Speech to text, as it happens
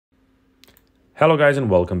Hello guys and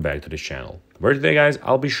welcome back to this channel, where today guys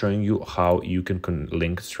I'll be showing you how you can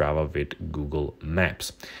link Strava with Google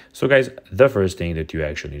Maps. So guys, the first thing that you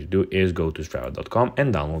actually need to do is go to strava.com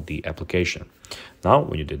and download the application. Now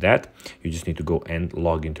when you did that, you just need to go and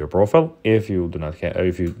log into your profile. If you do not have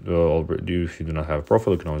if you do not have a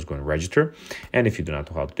profile, you can always go and register. And if you do not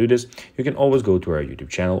know how to do this, you can always go to our YouTube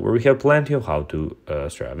channel where we have plenty of how to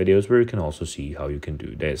Strava videos where you can also see how you can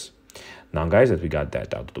do this. Now guys, that we got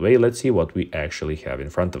that out of the way, let's see what we actually have in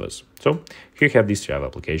front of us. So here you have the Strava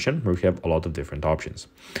application where we have a lot of different options.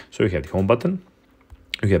 So you have the home button,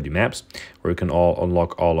 you have the maps where you can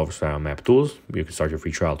unlock all of Strava map tools. You can start your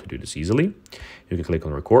free trial to do this easily. You can click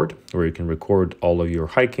on record, where you can record all of your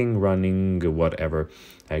hiking, running, whatever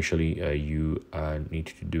actually you need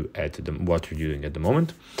to do at what you're doing at the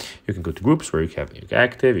moment. You can go to groups where you have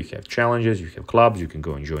active, you have challenges, you have clubs. You can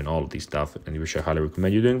go and join all of these stuff, and which I highly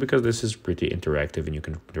recommend you doing because this is pretty interactive and you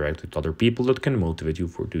can interact with other people that can motivate you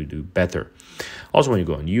to do better. Also, when you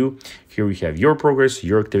go on here we have your progress,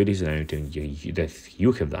 your activities, and anything that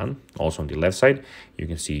you have done. Also on the left side, you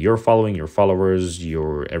can see your following, your followers,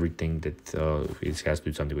 your everything that it has to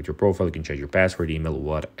do something with your profile. You can change your password, email,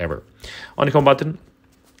 whatever. On the home button,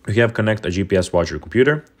 we have connect a GPS watch to your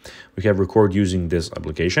computer. We have record using this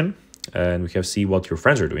application, and we have see what your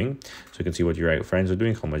friends are doing. So you can see what your friends are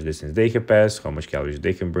doing, how much distance they have passed, how much calories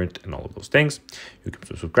they can burn, and all of those things. You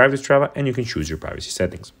can subscribe to Strava, and you can choose your privacy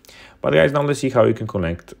settings. But guys, now let's see how you can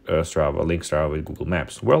connect link Strava with Google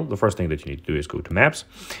Maps. Well, the first thing that you need to do is go to Maps,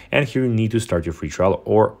 and here you need to start your free trial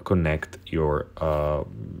or connect your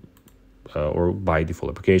or buy the full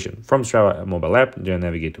application. From Strava mobile app, then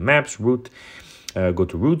navigate to Maps, Route, go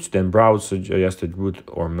to routes, then browse suggested route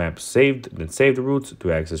or map saved, then save the routes.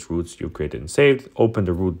 To access routes you created and saved, open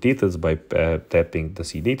the route details by tapping the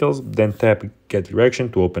see details, then tap get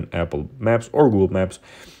direction to open Apple Maps or Google Maps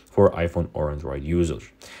for iPhone or Android users.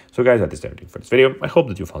 So guys, that is everything for this video. I hope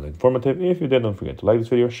that you found it informative. If you did, don't forget to like this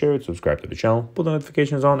video, share it, subscribe to the channel, put the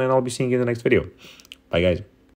notifications on, and I'll be seeing you in the next video. Bye guys.